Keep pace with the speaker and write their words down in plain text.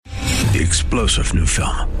The explosive new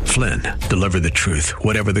film, Flynn, Deliver the Truth,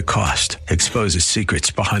 Whatever the Cost, exposes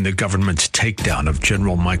secrets behind the government's takedown of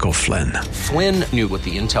General Michael Flynn. Flynn knew what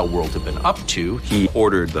the intel world had been up to. He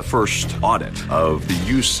ordered the first audit of the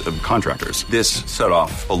use of contractors. This set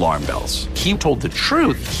off alarm bells. He told the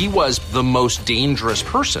truth. He was the most dangerous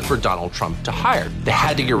person for Donald Trump to hire. They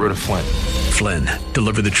had to get rid of Flynn. Flynn,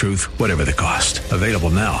 Deliver the Truth, Whatever the Cost. Available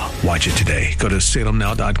now. Watch it today. Go to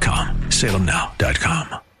salemnow.com.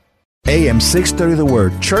 salemnow.com. AM 630 The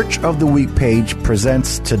Word Church of the Week page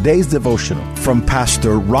presents today's devotional from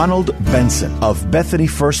Pastor Ronald Benson of Bethany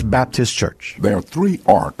First Baptist Church. There are three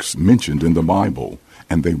arks mentioned in the Bible,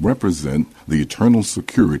 and they represent the eternal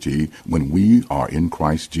security when we are in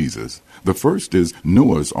Christ Jesus. The first is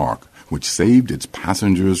Noah's Ark, which saved its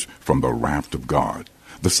passengers from the wrath of God.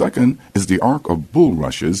 The second is the Ark of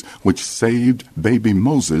Bulrushes, which saved baby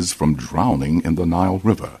Moses from drowning in the Nile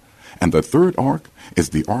River. And the third ark is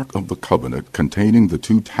the Ark of the Covenant, containing the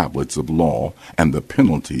 2 tablets of law and the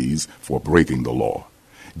penalties for breaking the law.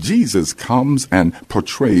 Jesus comes and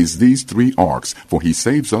portrays these 3 arks, for he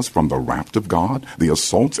saves us from the wrath of God, the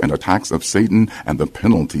assaults and attacks of Satan, and the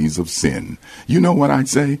penalties of sin. You know what I'd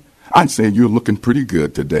say? I'd say you're looking pretty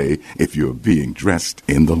good today if you're being dressed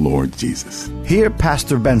in the Lord Jesus. Hear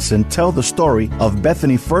Pastor Benson tell the story of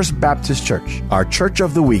Bethany First Baptist Church, our Church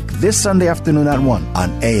of the Week, this Sunday afternoon at 1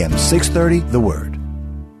 on AM 630 The Word.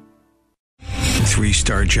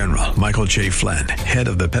 3-star General Michael J. Flynn, head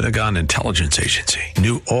of the Pentagon Intelligence Agency,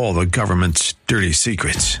 knew all the government's dirty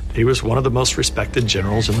secrets. He was one of the most respected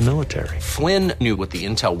generals in the military. Flynn knew what the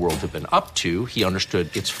intel world had been up to. He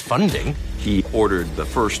understood its funding. He ordered the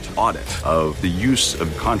first audit of the use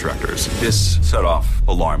of contractors. This set off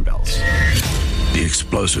alarm bells. The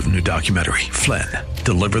explosive new documentary, Flynn,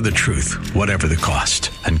 Deliver the Truth, Whatever the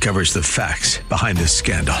Cost, uncovers the facts behind this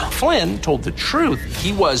scandal. Flynn told the truth.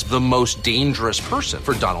 He was the most dangerous person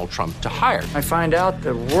for Donald Trump to hire. I find out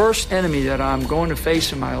the worst enemy that I'm going to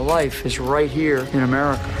face in my life is right here in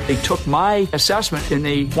America. They took my assessment and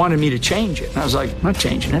they wanted me to change it. And I was like, I'm not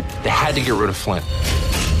changing it. They had to get rid of Flynn.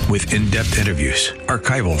 With in-depth interviews,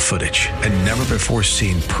 archival footage, and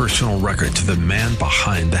never-before-seen personal records of the man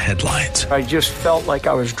behind the headlines. I just felt like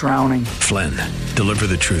I was drowning. Flynn, Deliver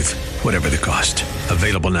the Truth, Whatever the Cost.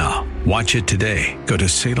 Available now. Watch it today. Go to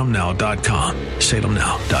salemnow.com.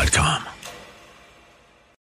 salemnow.com.